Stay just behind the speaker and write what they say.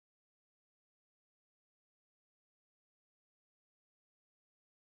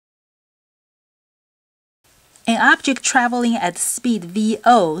An object traveling at speed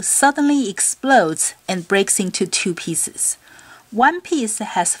VO suddenly explodes and breaks into two pieces. One piece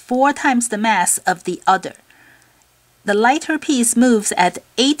has 4 times the mass of the other. The lighter piece moves at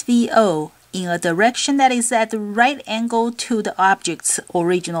 8 VO in a direction that is at the right angle to the object's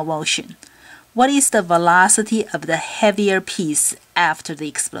original motion. What is the velocity of the heavier piece after the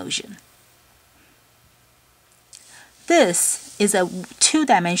explosion? This is a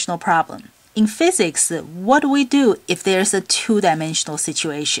two-dimensional problem. In physics, what do we do if there's a two-dimensional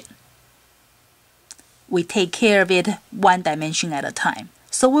situation? We take care of it one dimension at a time.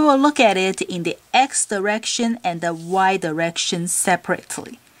 So we will look at it in the x direction and the y direction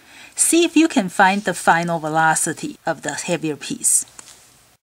separately. See if you can find the final velocity of the heavier piece.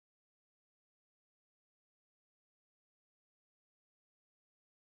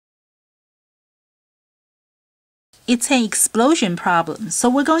 It's an explosion problem, so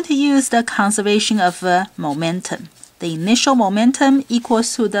we're going to use the conservation of momentum. The initial momentum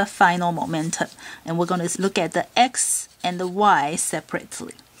equals to the final momentum, and we're going to look at the x and the y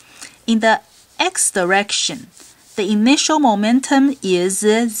separately. In the x direction, the initial momentum is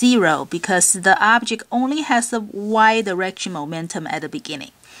 0 because the object only has the y direction momentum at the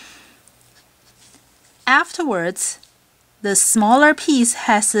beginning. Afterwards, the smaller piece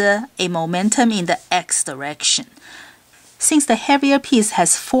has a momentum in the x direction. Since the heavier piece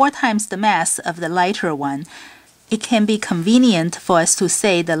has 4 times the mass of the lighter one, it can be convenient for us to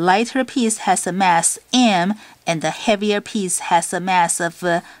say the lighter piece has a mass m and the heavier piece has a mass of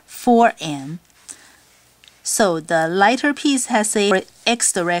 4m. So the lighter piece has a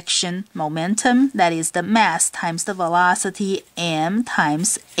x direction momentum, that is the mass times the velocity m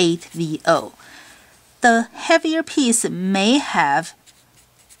times 8 VO. The heavier piece may have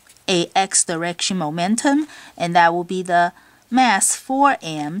a x direction momentum, and that will be the mass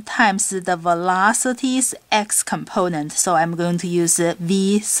 4m times the velocity's x component. So I'm going to use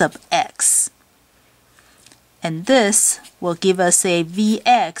v sub x. And this will give us a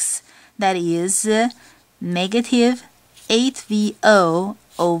vx that is negative 8 VO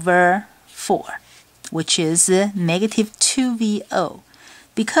over 4, which is negative 2 VO.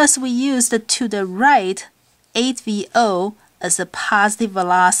 Because we used to the right 8 VO as a positive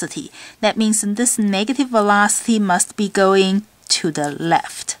velocity, that means this negative velocity must be going to the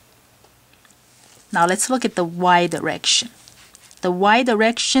left. Now let's look at the y direction. The y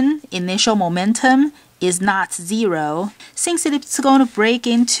direction initial momentum is not 0. Since it's going to break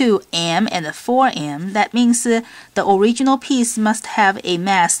into m and 4m, that means the original piece must have a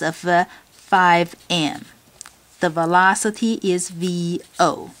mass of 5m. The velocity is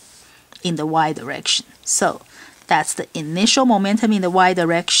VO in the y direction. So that's the initial momentum in the y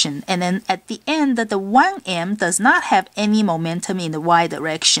direction. And then at the end, the 1m does not have any momentum in the y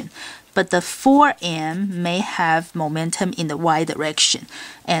direction, but the 4m may have momentum in the y direction.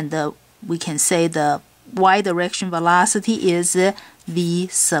 And we can say the y direction velocity is v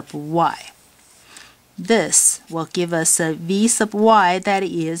sub y. This will give us a v sub y that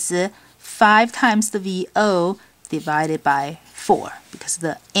is 5 times the VO divided by 4, because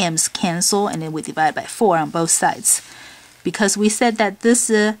the m's cancel and then we divide by 4 on both sides. Because we said that this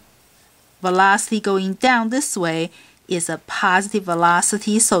velocity going down this way is a positive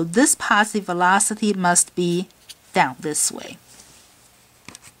velocity, so this positive velocity must be down this way.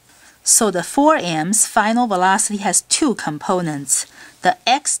 So the 4m's final velocity has 2 components. The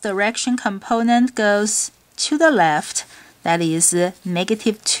x direction component goes to the left, that is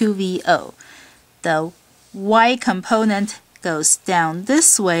negative 2 VO. The y component goes down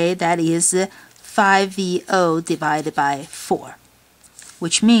this way, that is 5 VO divided by 4,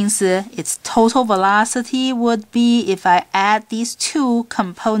 which means its total velocity would be, if I add these 2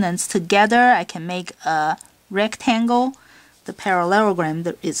 components together, I can make a rectangle. The parallelogram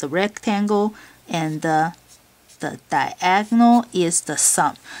is a rectangle, and the diagonal is the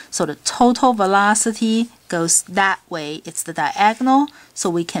sum. So the total velocity goes that way, it's the diagonal, so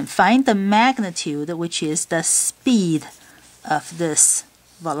we can find the magnitude, which is the speed of this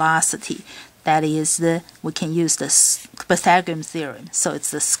velocity. That is, we can use the Pythagorean theorem. So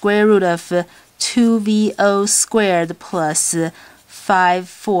it's the square root of 2VO squared plus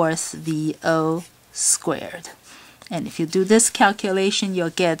 5/4 VO squared. And if you do this calculation, you'll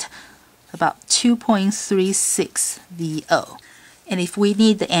get about 2.36 VO. And if we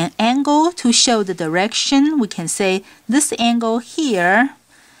need an angle to show the direction, we can say this angle here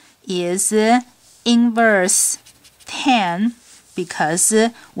is inverse tan, because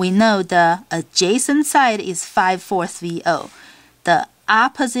we know the adjacent side is 5/4 VO. The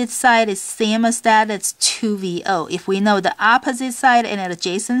opposite side is same as that, it's 2 VO. If we know the opposite side and the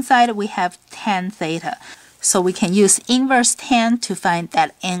adjacent side, we have tan theta. So we can use inverse tan to find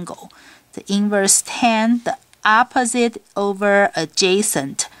that angle. The inverse tan, the opposite over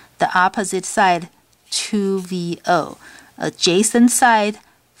adjacent, the opposite side 2VO, adjacent side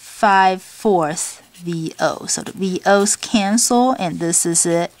 5/4 VO. So the VO's cancel, and this is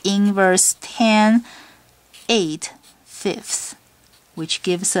inverse tan 8/5, which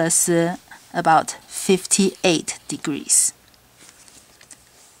gives us about 58 degrees.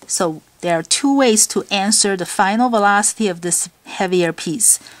 So there are two ways to answer the final velocity of this heavier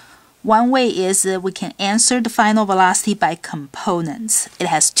piece. One way is we can answer the final velocity by components. It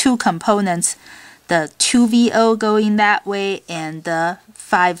has two components, the 2VO going that way and the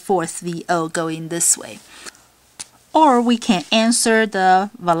 5/4 VO going this way. Or we can answer the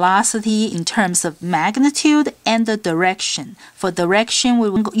velocity in terms of magnitude and the direction. For direction, we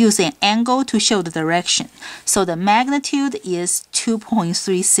will use an angle to show the direction. So the magnitude is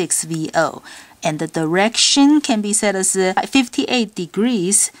 2.36 VO, and the direction can be set as 58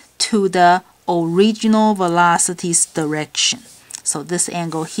 degrees to the original velocity's direction. So this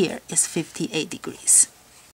angle here is 58 degrees.